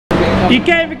You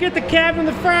can't even get the cab in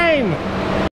the frame.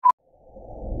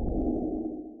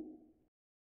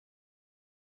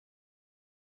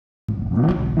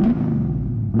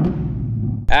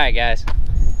 Alright guys,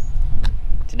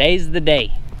 today's the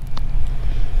day.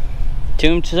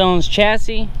 Tombstone's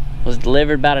chassis was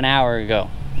delivered about an hour ago.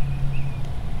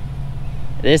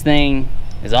 This thing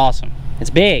is awesome. It's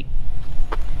big.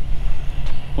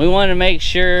 We wanted to make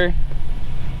sure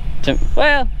to,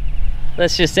 well,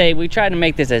 let's just say we tried to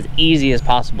make this as easy as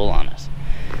possible on us.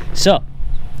 So,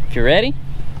 if you're ready,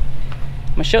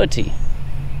 I'm gonna show it to you.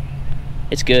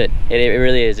 It's good. It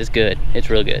really is. It's good. It's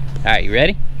real good. Alright, you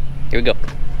ready? Here we go.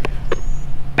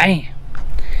 Bam!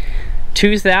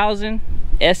 2000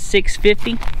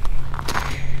 S650.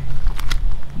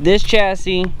 This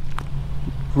chassis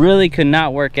really could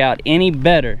not work out any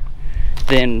better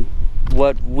than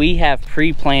what we have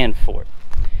pre-planned for it.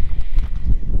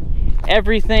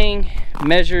 Everything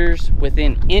measures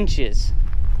within inches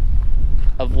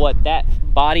of what that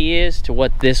body is to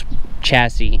what this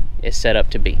chassis is set up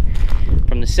to be.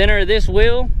 From the center of this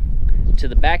wheel to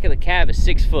the back of the cab is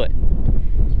 6 foot.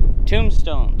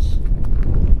 Tombstone's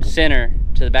center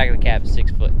to the back of the cab is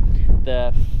 6 foot.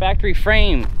 The factory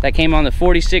frame that came on the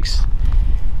 46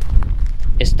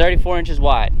 is 34 inches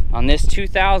wide. On this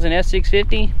 2000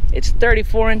 S650, it's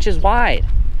 34 inches wide.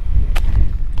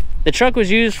 The truck was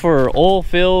used for oil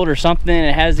filled or something.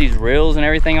 It has these reels and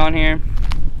everything on here.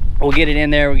 We'll get it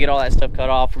in there, we'll get all that stuff cut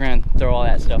off. We're gonna throw all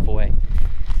that stuff away.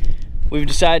 We've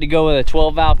decided to go with a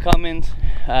 12 valve Cummins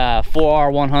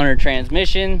 4R100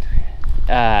 transmission.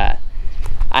 I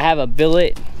have a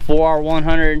billet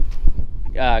 4R100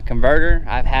 converter.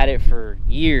 I've had it for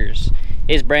years.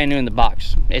 It's brand new in the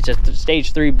box. It's a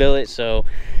stage 3 billet, so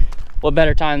what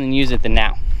better time than use it than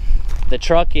now. The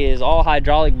truck is all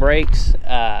hydraulic brakes,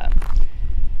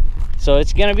 so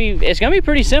it's gonna be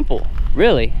pretty simple,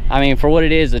 really. I mean, for what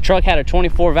it is, the truck had a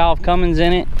 24 valve Cummins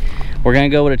in it. We're gonna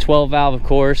go with a 12 valve, of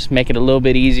course, make it a little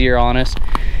bit easier on us.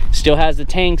 Still has the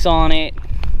tanks on it,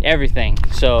 everything.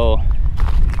 So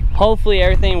hopefully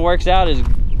everything works out as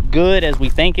good as we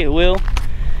think it will.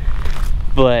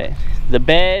 But the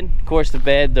bed, of course,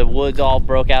 the wood's all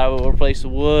broke out. We'll replace the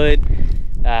wood.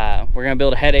 We're gonna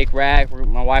build a headache rack.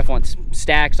 My wife wants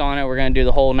stacks on it. We're gonna do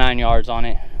the whole 9 yards on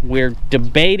it. We're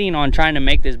debating on trying to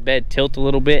make this bed tilt a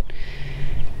little bit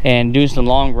and do some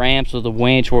long ramps with a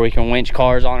winch where we can winch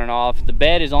cars on and off. The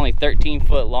bed is only 13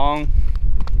 foot long.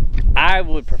 I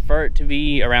would prefer it to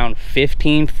be around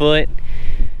 15 foot.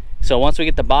 So once we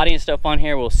get the body and stuff on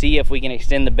here, we'll see if we can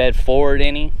extend the bed forward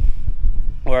any,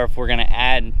 or if we're gonna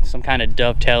add some kind of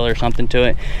dovetail or something to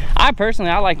it. I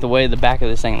like the way the back of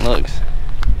this thing looks.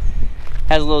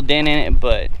 Has a little dent in it,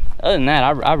 but other than that,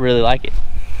 I really like it.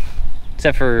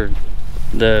 Except for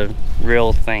the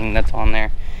real thing that's on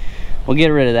there. We'll get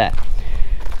rid of that.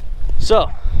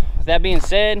 So, with that being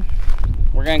said,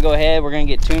 we're gonna go ahead, we're gonna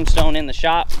get Tombstone in the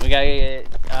shop. We gotta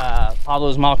get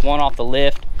Pablo's Mach 1 off the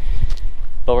lift,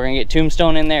 but we're gonna get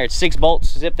Tombstone in there. It's 6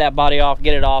 bolts, zip that body off,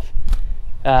 get it off.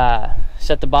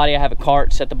 Set the body, I have a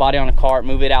cart, set the body on a cart,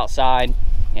 move it outside,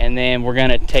 and then we're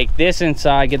gonna take this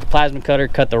inside, get the plasma cutter,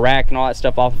 cut the rack and all that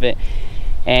stuff off of it,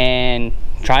 and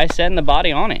try setting the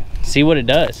body on it, see what it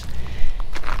does.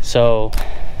 So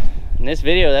in this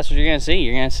video, that's what you're gonna see.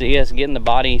 You're gonna see us getting the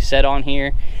body set on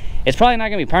here. It's probably not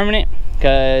gonna be permanent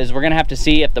because we're gonna have to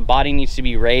see if the body needs to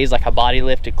be raised, like a body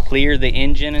lift to clear the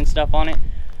engine and stuff on it,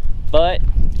 but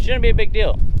it shouldn't be a big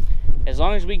deal. As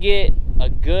long as we get a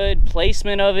good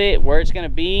placement of it where it's gonna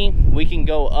be, we can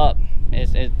go up.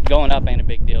 Going up ain't a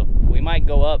big deal. We might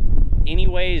go up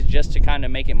anyways just to kind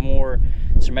of make it more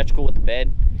symmetrical with the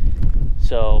bed.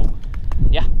 So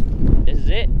yeah, this is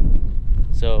it.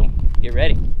 So get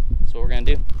ready. That's what we're gonna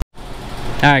do.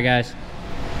 All right guys,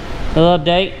 a little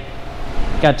update.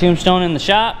 Got Tombstone in the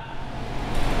shop.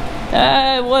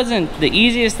 It wasn't the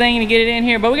easiest thing to get it in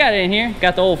here, but we got it in here.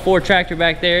 Got the old Ford tractor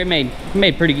back there. It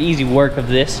made pretty easy work of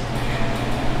this.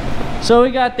 So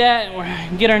we got that. We're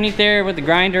get underneath there with the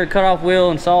grinder, cut off wheel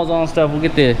and sawzall and stuff. We'll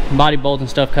get the body bolts and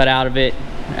stuff cut out of it.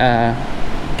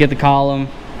 Get the column.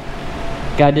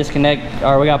 Got to disconnect,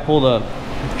 or we got to pull the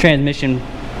transmission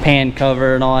pan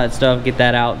cover and all that stuff. Get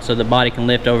that out so the body can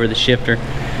lift over the shifter.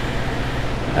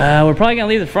 We're probably gonna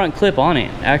leave the front clip on it.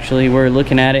 Actually, we're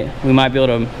looking at it. We might be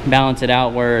able to balance it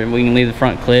out where we can leave the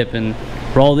front clip and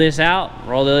roll this out,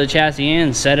 roll the other chassis in,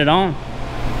 and set it on.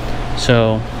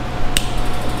 So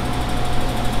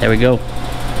there we go.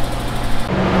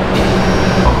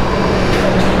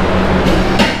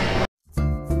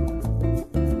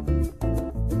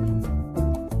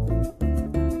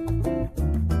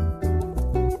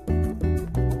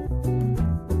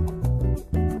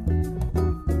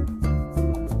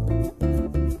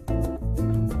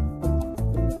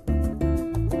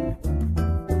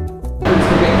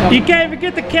 You can't even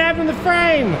get the cab in the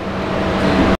frame.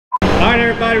 All right,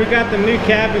 everybody, we got the new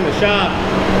cab in the shop.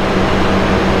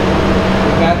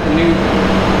 We got the new.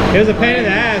 It was a pain in the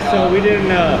ass, so we didn't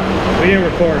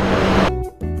record.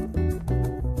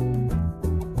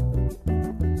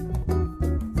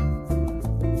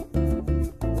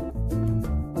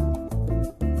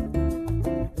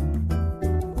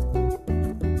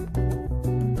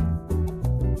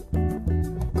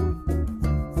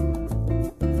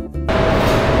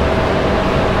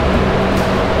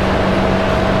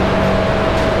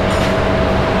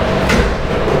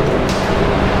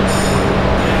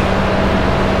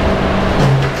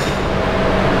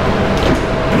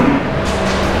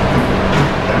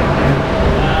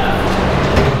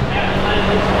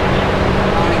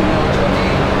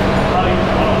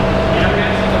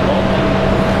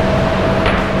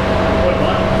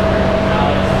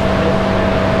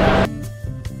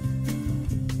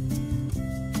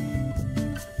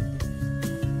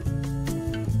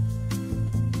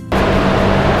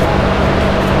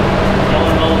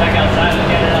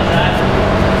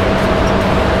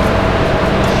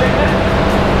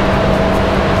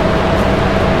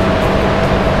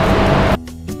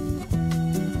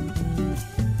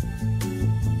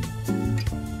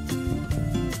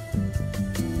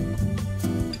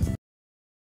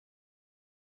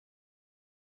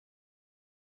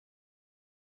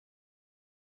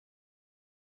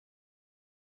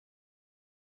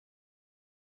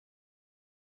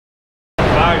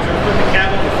 Alright, so we put the cab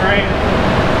on the frame.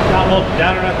 Not bolted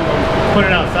down or nothing, but we'll put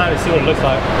it outside and see what it looks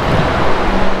like.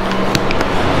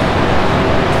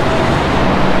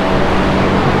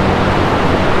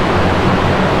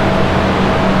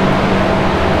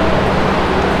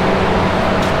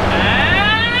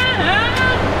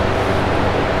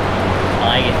 I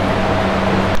like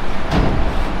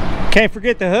it. Can't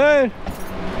forget the hood.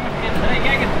 You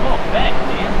gotta get the full effect,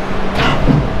 man.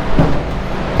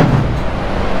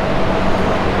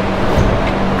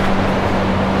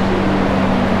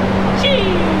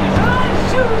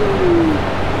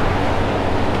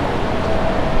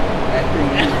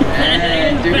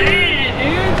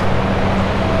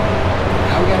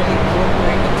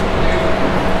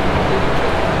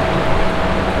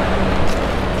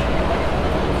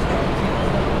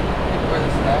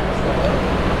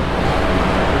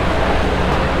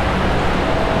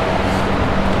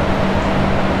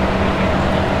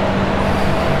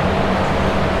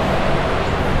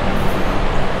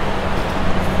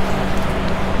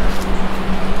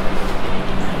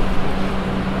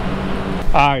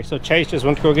 Alright, so Chase just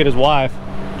went to go get his wife,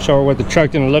 show her what the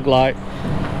truck didn't look like.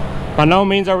 By no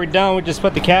means are we done. We just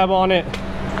put the cab on it,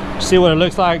 see what it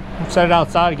looks like, set it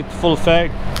outside to get the full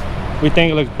effect. We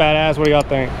think it looks badass. What do y'all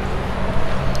think?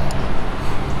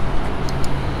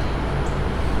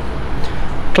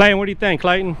 Clayton, what do you think,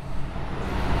 Clayton?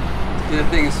 That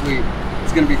thing is sweet.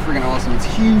 It's gonna be freaking awesome. It's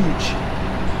huge.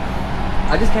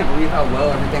 I just can't believe how well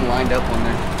everything lined up on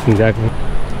there. Exactly.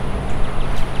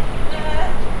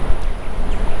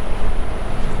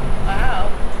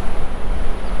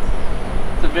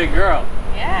 Big girl.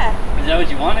 Yeah. Is that what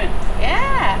you wanted?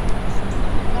 Yeah.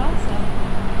 Awesome.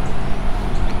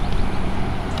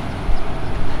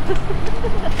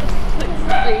 Looks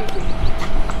crazy.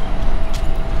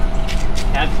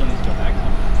 Absolutely needs to go back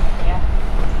on. Yeah.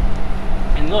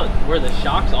 And look, where the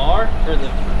shocks are for the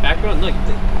background, look,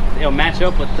 they'll match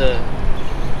up with the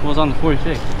what was on the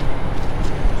 46.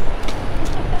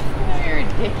 You're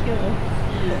ridiculous.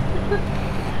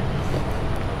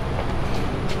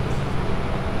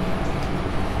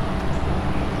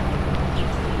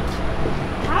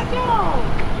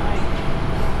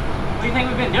 What do you think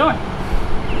we've been doing? I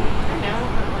know,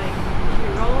 but like, you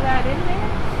roll that in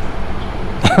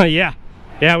there?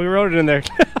 Yeah, we wrote it in there.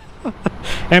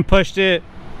 And pushed it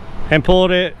and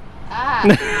pulled it. Ah.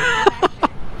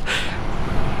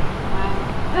 Wow.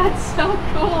 That's so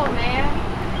cool, man.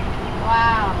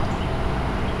 Wow.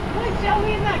 Look,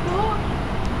 Shelby, isn't that cool?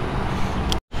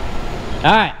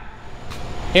 Alright,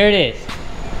 here it is.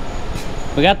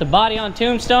 We got the body on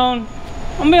Tombstone.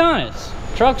 I'm gonna be honest,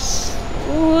 truck's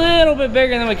a little bit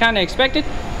bigger than we kind of expected.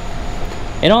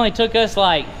 It only took us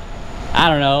like, I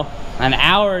don't know, an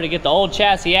hour to get the old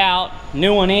chassis out,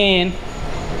 new one in.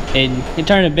 It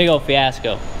turned a big old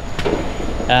fiasco.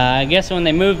 I guess when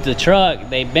they moved the truck,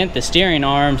 they bent the steering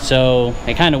arm, so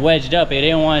it kind of wedged up. It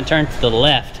didn't want to turn to the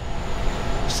left.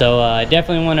 So it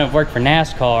definitely wouldn't have worked for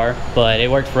NASCAR, but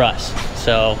it worked for us.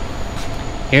 So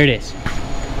here it is.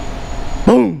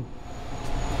 Boom!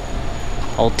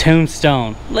 Old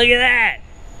Tombstone. Look at that!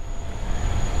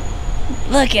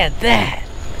 Look at that!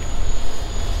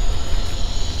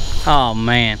 Oh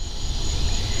man.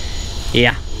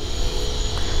 Yeah.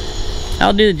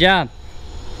 That'll do the job.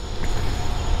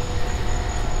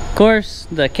 Of course,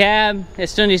 the cab, it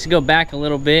still needs to go back a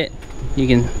little bit. You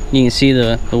can see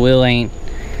the wheel ain't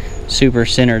super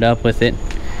centered up with it.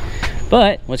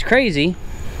 But what's crazy,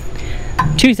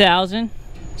 2000,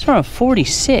 it's from a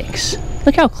 46.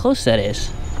 Look how close that is.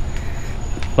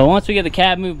 But once we get the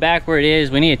cab moved back where it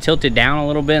is, we need to tilt it down a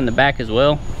little bit in the back as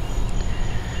well.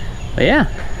 But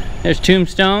yeah, there's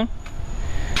Tombstone.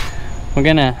 We're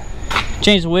gonna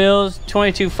change the wheels,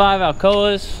 22.5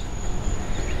 Alcoas.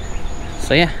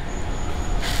 So yeah.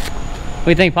 What do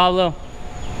you think, Pablo?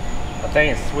 I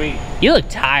think it's sweet. You look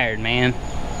tired, man.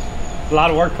 A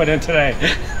lot of work put in today.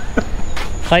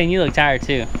 Clayton, you look tired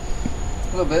too.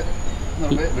 A little bit,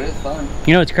 but it's fun.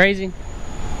 You know what's crazy?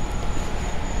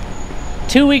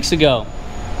 2 weeks ago,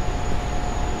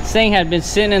 this thing had been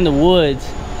sitting in the woods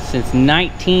since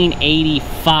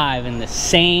 1985 in the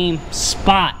same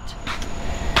spot.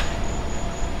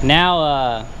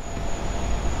 Now,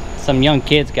 some young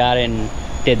kids got it and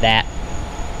did that.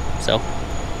 So,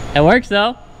 it works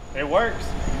though. It works.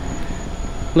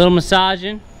 Little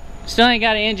massaging. Still ain't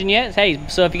got an engine yet. Hey,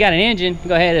 so if you got an engine,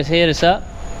 go ahead and hit us up.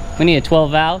 We need a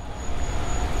 12 valve.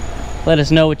 Let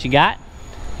us know what you got.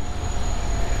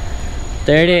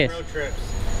 There it is. Road trips.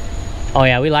 Oh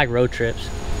yeah, we like road trips.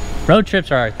 Road trips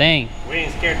are our thing. We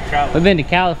ain't scared to travel. We've been to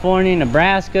California,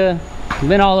 Nebraska. We've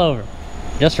been all over,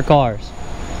 just for cars.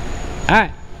 All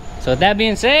right, so with that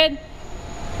being said,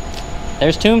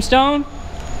 there's Tombstone.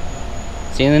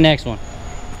 See you in the next one.